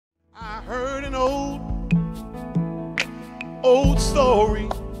an old story,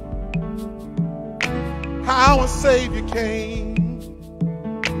 how a Savior came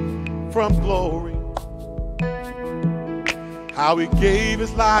from glory, how he gave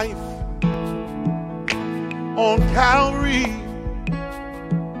his life on Calvary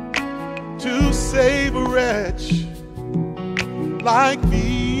to save a wretch like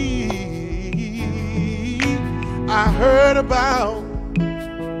me. I heard about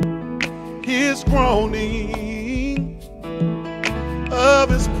his groaning of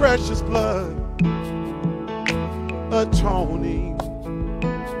his precious blood atoning.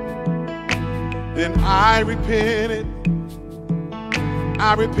 Then I repented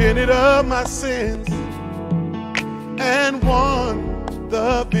of my sins and won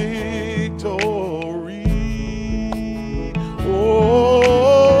the victory.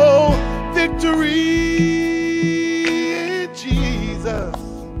 Oh, victory in Jesus,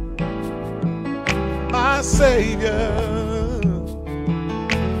 my Savior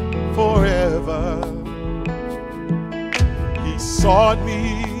forever. He sought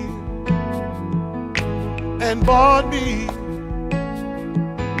me and bought me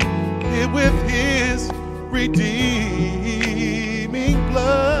with his redeeming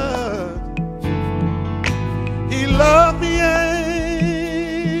blood. He loved me and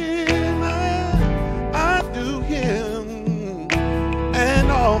I do him,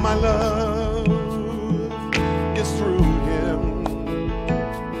 and all my love is through him.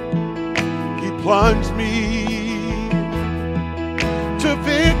 He plunged me to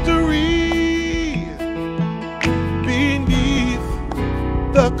victory beneath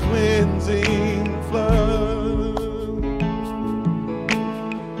the cleansing flood.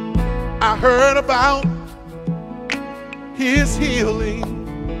 I heard about his healing,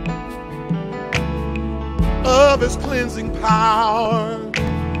 of his cleansing power,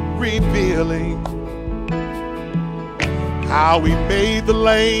 revealing how he made the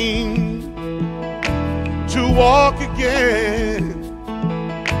lame to walk again,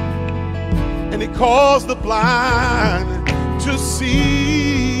 and he caused the blind to see.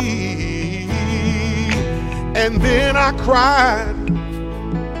 And then I cried,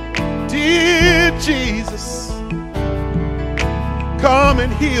 dear Jesus, come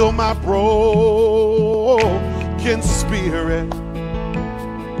and heal my broken spirit.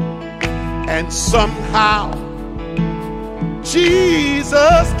 And somehow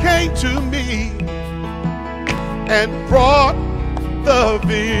Jesus came to me and brought the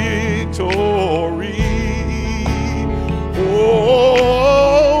victory.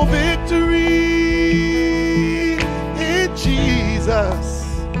 Oh, victory in Jesus,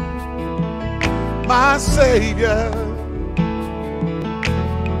 my Savior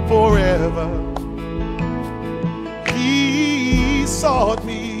forever. He sought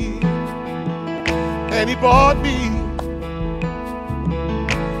me and he bought me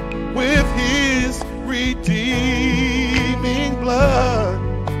with his redeeming blood.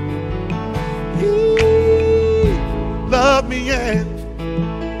 He loved me and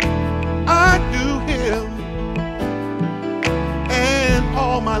I knew him, and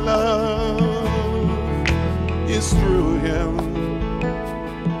all my love is through him.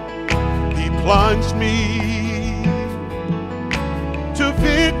 He plunged me to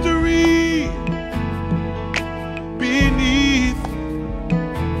victory beneath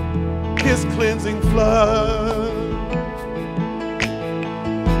his cleansing flood.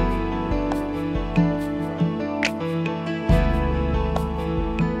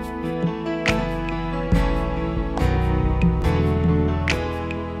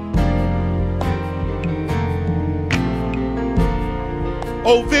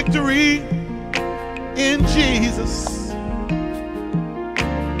 Oh, victory in Jesus,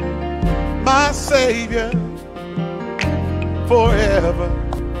 my Savior forever.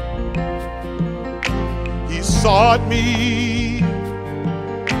 He sought me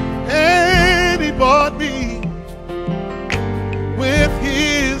and he bought me with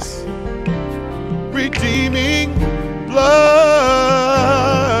his redeeming blood.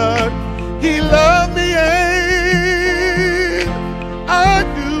 He loved me and I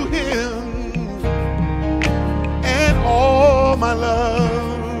knew him, and all my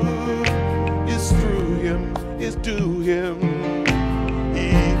love is through him, is due him.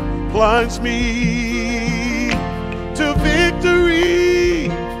 He plunged me to victory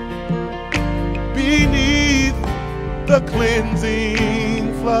beneath the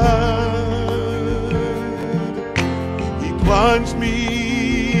cleansing flood. He plunged me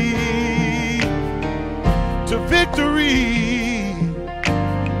to victory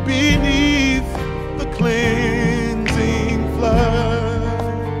beneath the cleansing flood.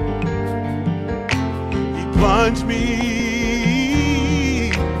 plunge me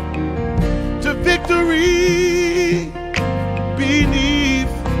to victory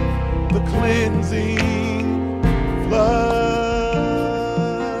beneath the cleansing flood.